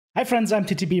Hi friends, I'm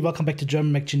TTB. Welcome back to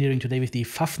German Mechgineering today with the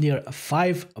Fafnir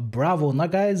 5 Bravo. Now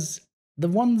guys, the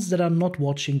ones that are not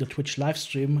watching the Twitch live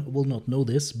stream will not know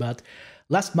this, but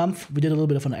last month we did a little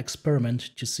bit of an experiment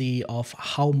to see of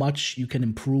how much you can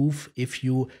improve if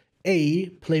you A,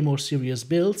 play more serious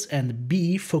builds, and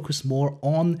B, focus more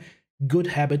on good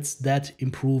habits that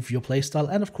improve your playstyle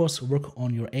and of course work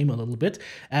on your aim a little bit,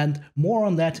 and more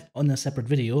on that on a separate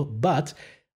video. But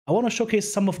I want to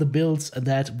showcase some of the builds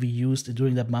that we used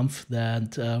during that month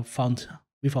that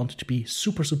we found to be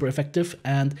super effective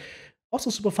and also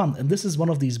super fun. And this is one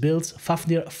of these builds,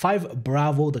 Fafnir 5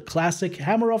 Bravo, the classic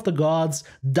Hammer of the Gods,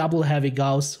 double heavy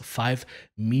Gauss, 5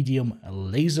 medium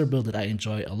laser build that I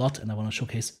enjoy a lot, and I want to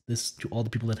showcase this to all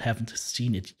the people that haven't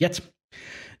seen it yet.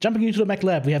 Jumping into the mech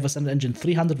lab, we have a standard engine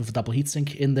 300 with a double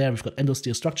heatsink in there. We've got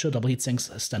endosteel structure, double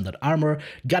heatsinks, standard armor.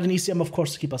 Got an ECM, of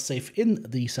course, to keep us safe in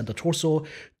the center torso.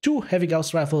 2 heavy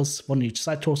Gauss rifles, 1 in each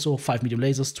side torso, 5 medium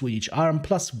lasers, 2 in each arm,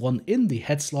 plus 1 in the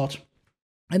head slot.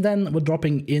 And then we're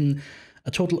dropping in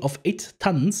a total of 8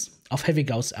 tons of heavy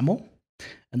Gauss ammo.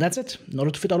 And that's it. In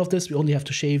order to fit all of this, we only have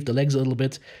to shave the legs a little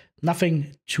bit.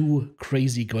 Nothing too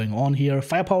crazy going on here.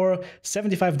 Firepower,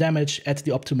 75 damage at the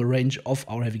optimal range of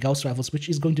our heavy Gauss rifles, which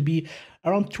is going to be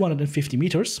around 250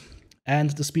 meters.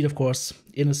 And the speed, of course,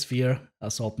 in a sphere,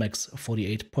 assault max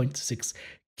 48.6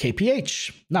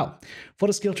 kph. Now, for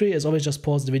the skill tree, as always, just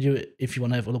pause the video if you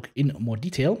want to have a look in more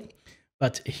detail.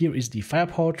 But here is the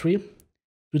firepower tree.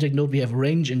 To take note, we have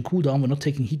range and cooldown. We're not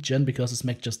taking heat gen because this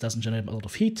mech just doesn't generate a lot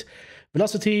of heat.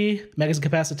 Velocity, magazine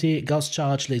capacity, Gauss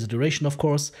charge, laser duration, of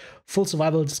course, full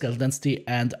survival, skeletal density,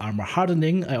 and armor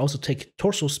hardening. I also take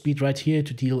torso speed right here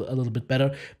to deal a little bit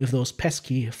better with those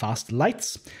pesky fast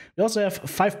lights. We also have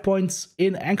 5 points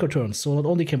in anchor turns, so not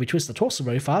only can we twist the torso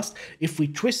very fast, if we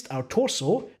twist our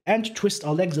torso and twist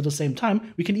our legs at the same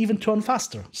time, we can even turn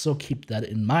faster. So keep that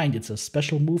in mind. It's a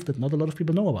special move that not a lot of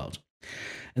people know about.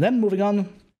 And then moving on,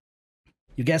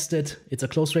 you guessed it, it's a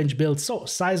close range build, so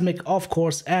seismic, of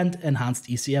course, and enhanced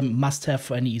ECM must have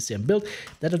for any ECM build.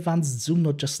 That advanced zoom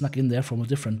node just snuck in there from a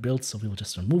different build, so we will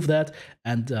just remove that.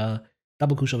 And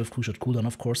double coup shot with coup shot cooldown,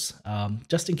 of course,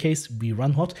 just in case we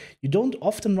run hot. You don't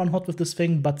often run hot with this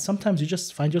thing, but sometimes you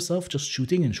just find yourself just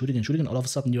shooting and shooting and shooting, and all of a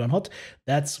sudden you run hot.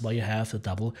 That's why you have the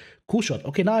double coup shot.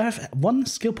 Okay, now I have 1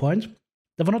 skill point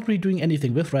that we're not really doing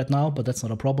anything with right now, but that's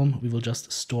not a problem. We will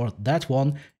just store that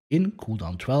one in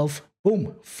cooldown 12.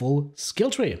 Boom, full skill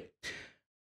tree.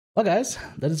 Well guys,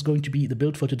 that is going to be the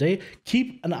build for today.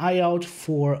 Keep an eye out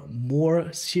for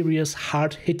more serious,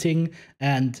 hard-hitting,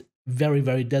 and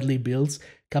very deadly builds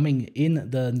coming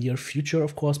in the near future,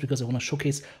 of course, because I want to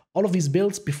showcase all of these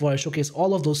builds before I showcase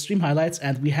all of those stream highlights,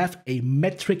 and we have a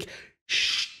metric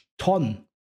ton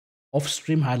of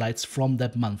stream highlights from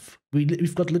that month.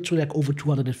 We've got literally like over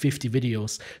 250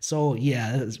 videos. So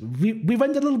yeah, we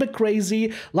went a little bit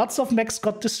crazy. Lots of mechs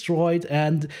got destroyed,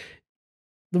 and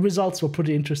the results were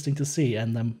pretty interesting to see.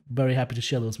 And I'm very happy to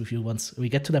share those with you once we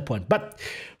get to that point. But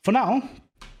for now,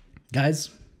 guys,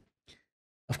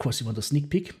 of course you want a sneak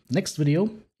peek. The next video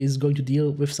is going to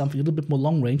deal with something a little bit more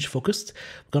long range focused.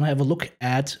 We're gonna have a look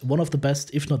at one of the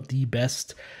best, if not the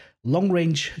best,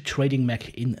 long-range trading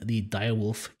mech in the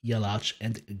Direwolf, large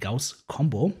and Gauss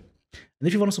combo. And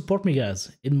if you want to support me,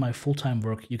 guys, in my full-time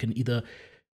work, you can either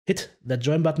hit that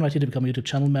join button right here to become a YouTube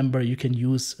channel member. You can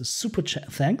use super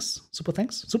thanks,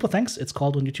 it's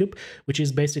called on YouTube, which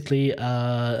is basically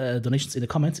donations in the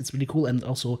comments. It's really cool and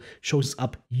also shows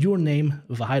up your name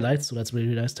with a highlight, so that's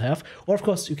really nice to have. Or of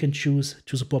course, you can choose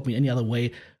to support me any other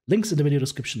way. Links in the video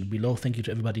description below. Thank you to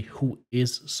everybody who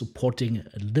is supporting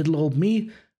little old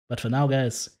me. But for now,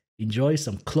 guys, enjoy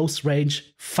some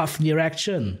close-range Fafnir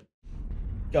action.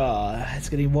 It's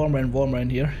getting warmer and warmer in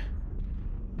here.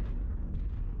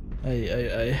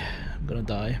 I'm gonna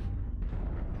die.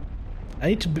 I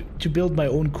need to build my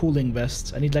own cooling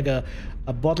vest. I need like a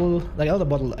bottle, like another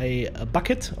bottle, a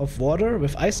bucket of water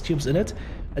with ice cubes in it,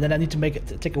 and then I need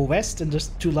to take a vest and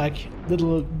just do like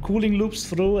little cooling loops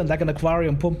through, and like an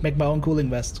aquarium pump, make my own cooling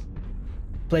vest.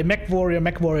 Play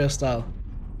Mechwarrior style.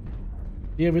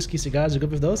 Here, whiskey cigars, you good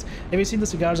with those? Have you seen the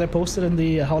cigars I posted in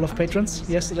the Hall of Patrons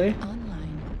yesterday?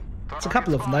 It's a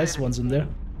couple of nice ones in there.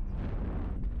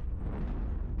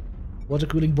 Water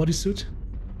cooling bodysuit.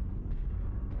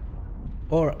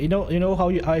 Or you know how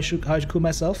I should cool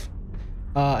myself?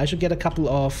 I should get a couple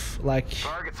of like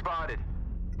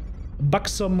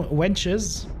buxom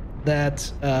wenches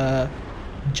that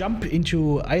jump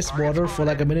into ice water for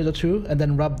like a minute or two and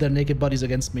then rub their naked bodies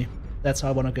against me. That's how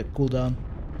I want to get cooled down.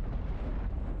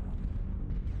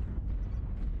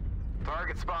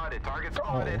 Target spotted. Target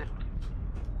spotted.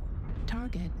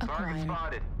 Target acquired. Target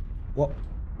spotted. What?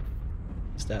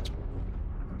 He's dead.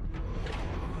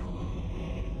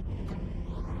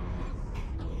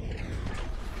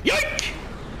 Yoink!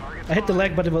 I hit the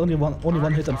leg, but it was only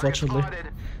one hit, unfortunately.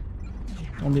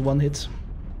 Only one hit.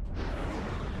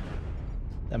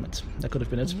 Damn it, that could have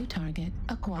been it. New target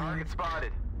acquired.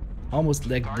 Almost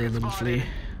legged the little flea.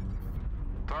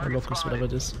 Or locust, whatever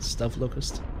it is. Stealth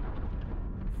locust.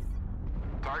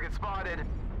 Target spotted.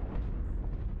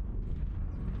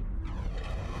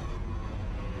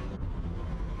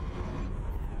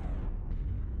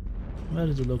 Where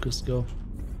did the locust go?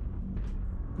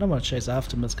 I don't want to chase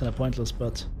after him, that's kind of pointless,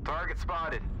 but... Target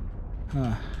spotted.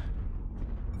 Huh.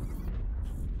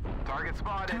 Target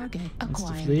spotted. Target That's the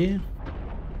acquired. flea.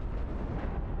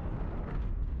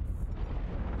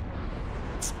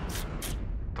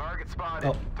 Target spotted.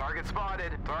 Oh. Target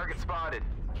spotted. Target spotted.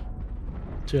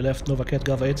 To your left, Nova Cat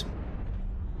Gov 8.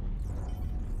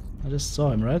 I just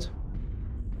saw him, right?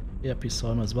 Yep, he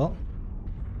saw him as well.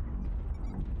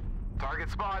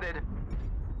 Target spotted.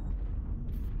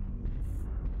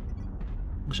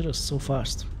 We should have so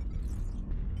fast.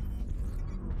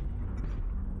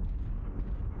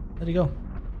 Where'd he go?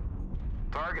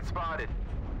 Target spotted.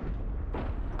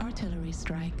 Artillery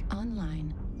strike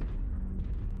online.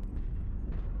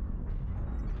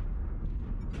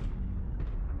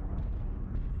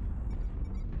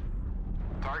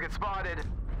 Target spotted.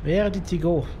 Where did he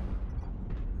go?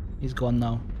 He's gone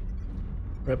now.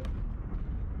 Rip.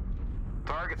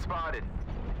 Target spotted.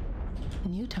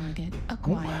 New target Oh,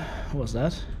 acquired. what was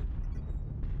that?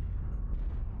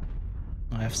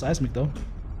 I have seismic though.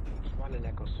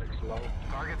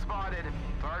 Target spotted.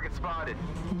 Target spotted.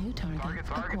 New target Target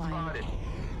acquired. spotted.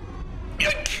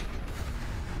 Yoink!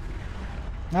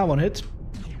 Ah, one hit.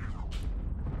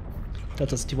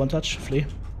 That's a T1 touch, flea.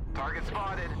 Target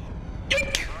spotted.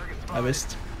 Yoink! Target spotted. I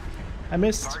missed. I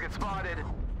missed. Target spotted.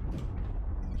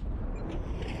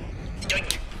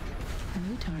 Yoink!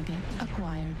 New target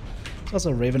acquired. There's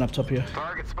also a Raven up top here.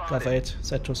 Target Gov spotted. 8,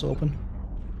 side torso open.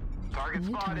 Target New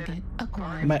spotted. target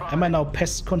acquired. Am I now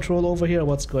pest control over here?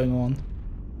 What's going on?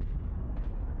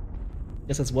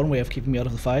 Guess that's one way of keeping me out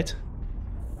of the fight.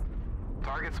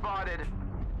 Target spotted.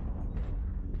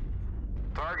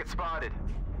 Target spotted.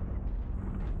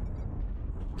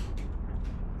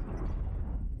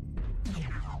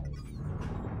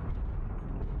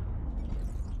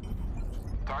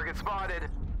 Target spotted.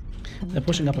 New They're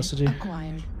pushing up a target city.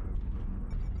 Acquired.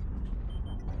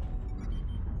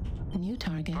 New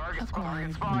target Target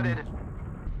acquired. spotted.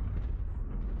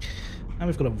 And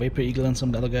we've got a Vapor Eagle and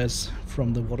some other guys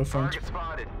from the waterfront. Target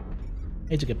spotted.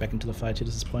 Need to get back into the fight here,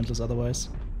 this is pointless otherwise.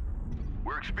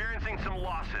 We're experiencing some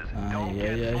losses. Aye, Don't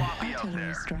get aye, aye. sloppy out Artillery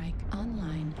there. strike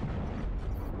online.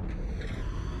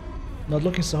 Not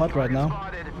looking so hot right Target now.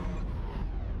 spotted.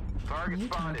 Target New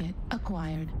spotted. target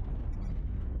acquired.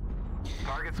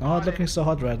 Target Not spotted. looking so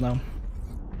hot right now.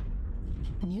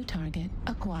 New target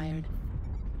acquired.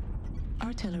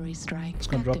 Artillery strike. It's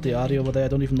gonna drop the activated. audio over there. I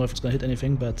don't even know if it's gonna hit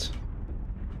anything, but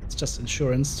it's just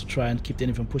insurance to try and keep the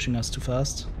enemy from pushing us too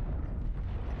fast.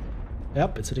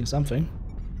 Yep, it's hitting something.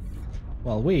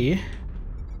 While we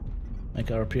make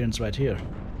our appearance right here.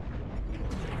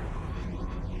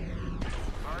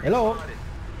 Target Hello. spotted.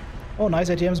 Oh, nice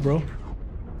ATMs, bro.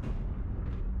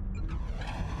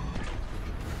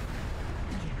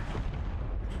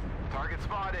 Target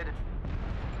spotted.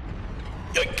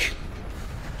 Yoink!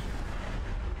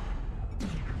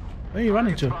 Where are you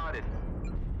running to? Spotted.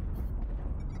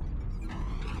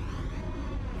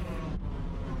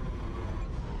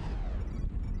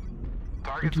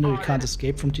 Target You know you spotted. can't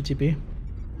escape from TTP.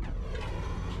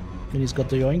 Then he's got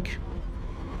the yoink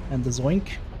and the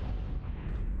zoink.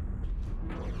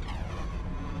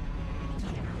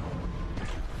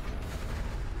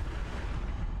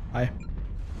 Hi.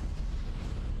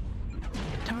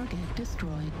 Target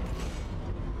destroyed.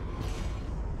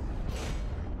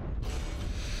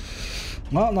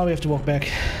 Well, now we have to walk back.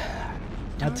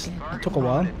 That Target took a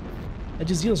while. spotted.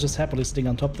 Egiziel's just happily sitting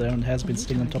on top there and has been New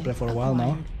sitting on top there target for a while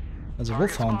now. acquired. There's a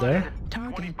wolf hound there.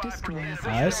 Target destroyed.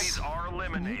 Nice.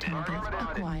 New target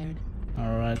acquired.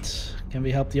 Alright. Can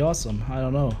we help the awesome? I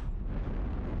don't know.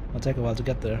 It'll take a while to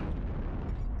get there.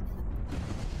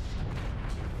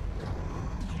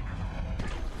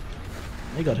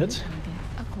 He got hit. Target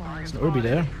acquired. There's an Urbi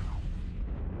there.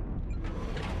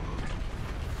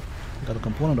 Got a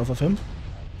component off of him.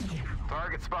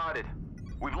 Target spotted.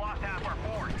 We've lost half our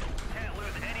force. Can't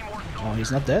lose any more soldiers. Oh,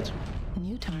 he's not dead?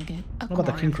 New target What about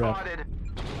the king acquired. crab? Spotted.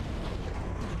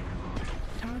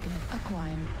 Target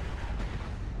acquired.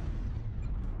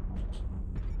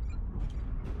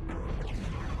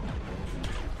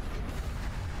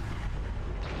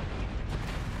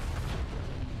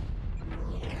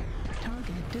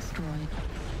 Target destroyed.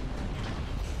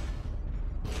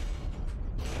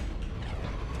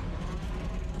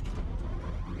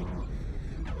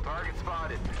 Target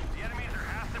spotted. The enemies are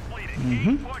half depleted.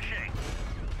 Keep pushing.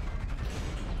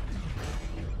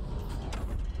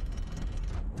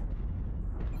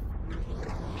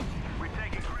 We've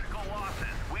taken critical losses.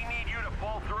 We need you to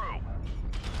pull through.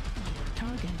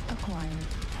 Target acquired.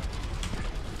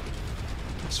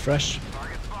 It's fresh.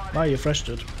 Target spotted. Why are you fresh,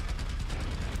 dude?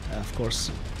 Yeah, of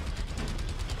course.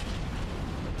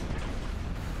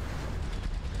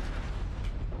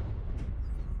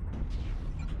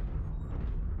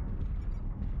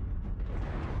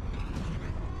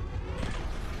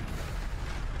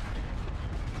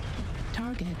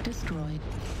 Target destroyed.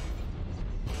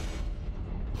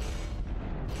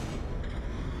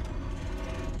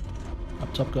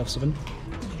 Up top, Gauss 7.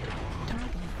 Target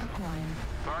acquired.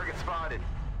 Target spotted.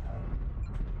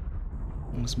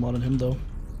 It's more than him though.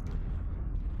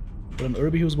 But an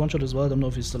Irby who's one shot as well. I don't know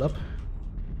if he's still up.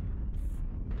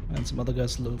 And some other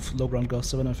guys low ground Gauss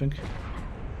 7, I think.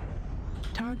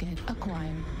 Target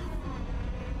acquired.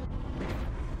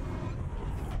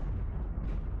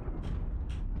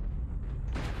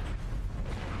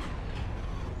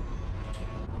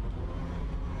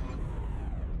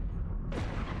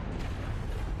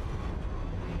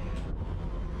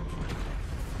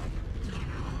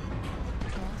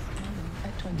 Gauss ammo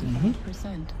at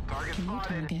 25%. Target New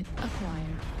spotted. target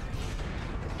acquired.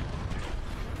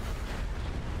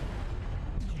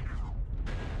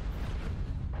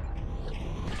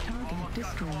 Target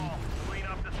destroyed. Clean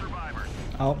up the survivors.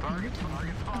 Ow. Target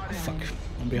spotted. Fuck.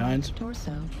 I'm behind.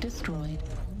 Torso destroyed.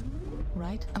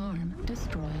 Right arm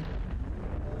destroyed.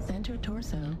 Center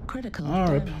torso critical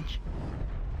Rip. damage.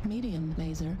 Medium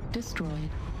laser destroyed.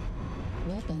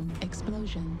 Weapon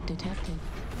explosion detected.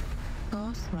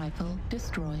 Gauss rifle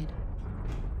destroyed.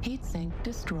 Heatsink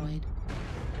destroyed.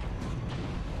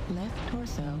 Left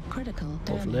torso critical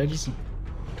Both damage. legs.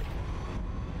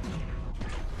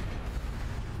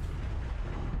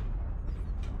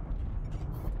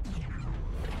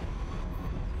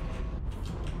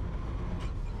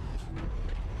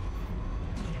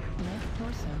 Left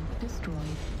torso destroyed.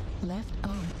 Left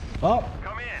arm. Oh,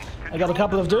 Come in. I got a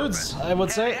couple of dudes, I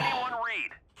would say. Can anyone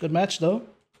read? Good match though.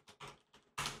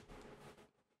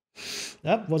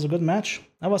 That was a good match.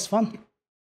 That was fun.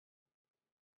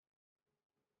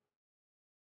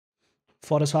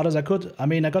 Fought as hard as I could. I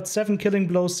mean, I got 7 killing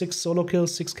blows, 6 solo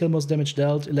kills, 6 kill most damage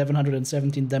dealt,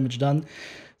 1117 damage done,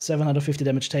 750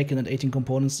 damage taken, and 18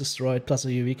 components destroyed, plus a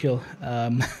UV kill.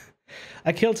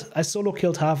 I solo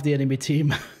killed half the enemy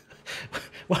team.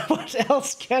 What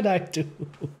else can I do?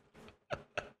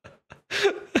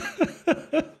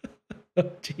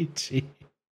 GG.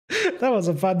 That was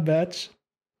a fun match.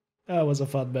 That was a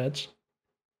fun match.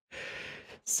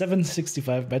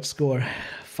 765 match score.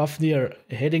 Fafnir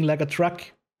hitting like a truck.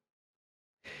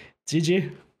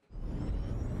 GG.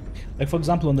 Like for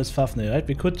example on this Fafnir, right?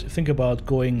 We could think about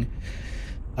going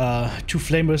 2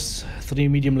 flamers, 3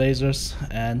 medium lasers,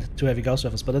 and 2 heavy Gauss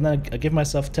rifles. But then I give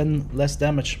myself 10 less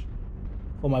damage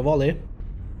for my volley,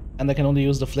 and I can only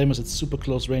use the flamers at super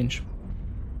close range.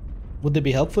 Would they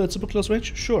be helpful at super close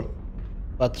range? Sure.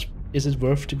 But is it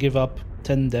worth to give up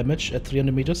 10 damage at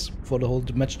 300 meters for the whole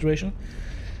match duration?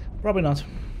 Probably not.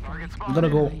 Target I'm gonna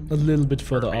spotted. go a little bit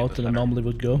further out than I normally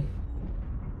would go.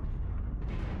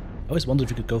 I always wondered if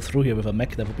you could go through here with a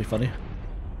mech, that would be funny.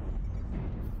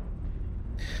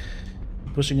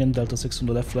 Pushing in Delta 6 from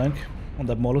the left flank. On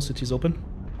that Molo, city's open.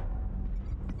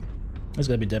 It's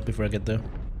gonna be dead before I get there.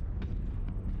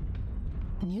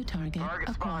 New target Target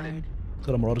spotted. acquired.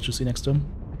 Got a Marauder 2C next to him.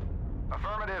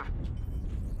 Affirmative.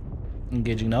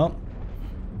 Engaging now.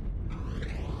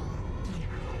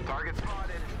 Target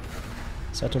spotted.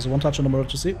 Satos a 1-touch on the Marauder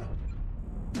 2C.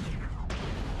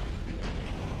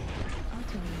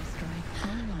 Artillery strike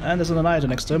online. And there's an Annihilator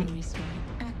next to him. Artillery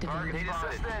strike Target activated.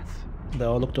 assistance. They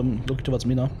are looking towards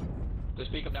me now.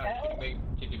 Just speak up now,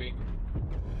 TTB.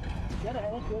 New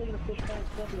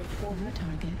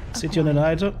target City on acquired.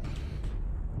 Annihilator.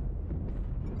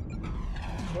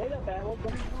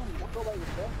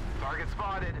 Target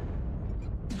spotted.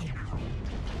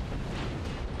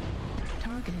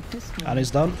 Target destroyed. And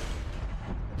he's down.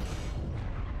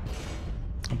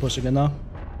 I'm pushing in now.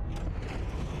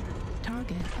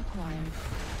 Target acquired.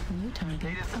 New target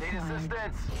Need acquired.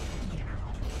 assistance.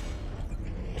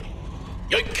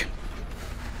 Yoink!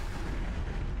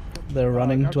 They're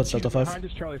running towards Delta 5. Behind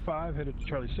us, Charlie 5, headed to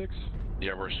Charlie 6.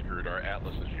 Yeah, we're screwed. Our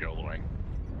Atlas is YOLOing.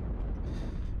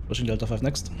 Pushing Delta 5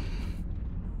 next.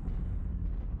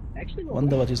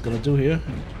 Wonder what he's gonna do here.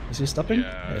 Is he stopping?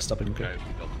 Yeah, he's stopping, okay. guys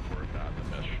in Delta 4 are not in the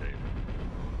best shape.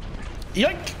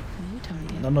 Yoink! New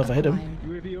target. I don't know if I hit him.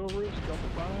 acquired. UAV over us, Delta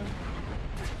 5.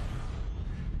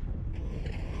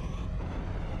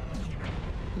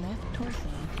 Left torso.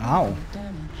 Ow.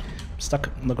 Damage. Stuck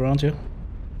on the ground here.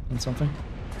 And something.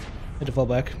 Need to fall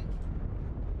back.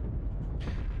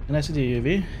 Can I see the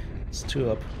UAV? It's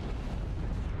 2 up.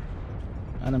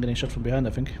 And I'm getting shot from behind, I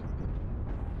think.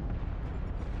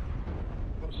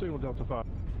 No signal, Delta 5.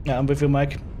 Yeah, I'm with you,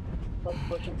 Mike.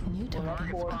 New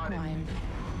target acquired.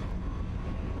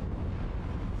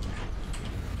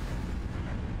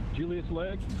 Julius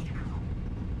leg.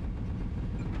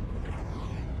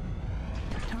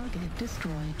 Target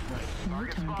destroyed. New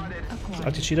target acquired.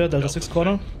 Anti-cheater, Delta 6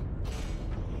 corner.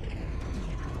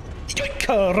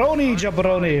 Yoink!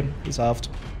 Jabroni! He's halved.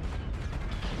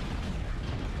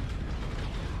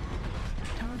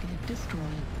 Target destroyed.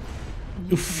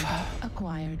 New Oof. target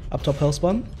acquired. Up top health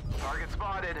spawn. Target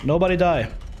spotted. Nobody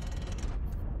die.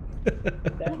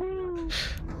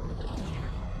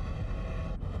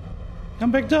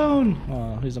 Come back down!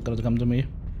 Oh, he's not gonna come to me.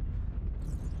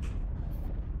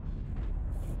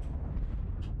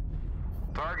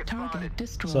 Target spotted. Target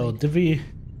destroyed. So, did we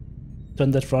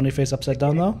turn that frowny face upside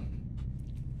down now?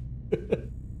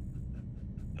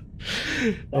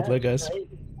 Well played, guys.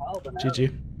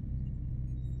 GG.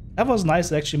 That was nice.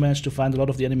 They actually managed to find a lot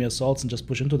of the enemy assaults and just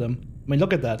push into them. I mean,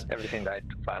 look at that. Everything died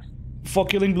too fast. 4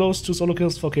 killing blows, 2 solo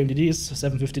kills, 4 KMDDs,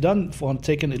 750 done, 400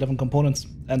 taken, 11 components,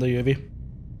 and the UAV.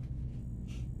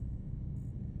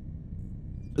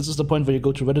 This is the point where you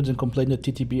go to Reddit and complain that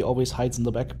TTB always hides in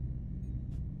the back.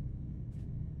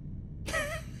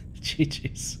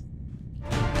 GG's.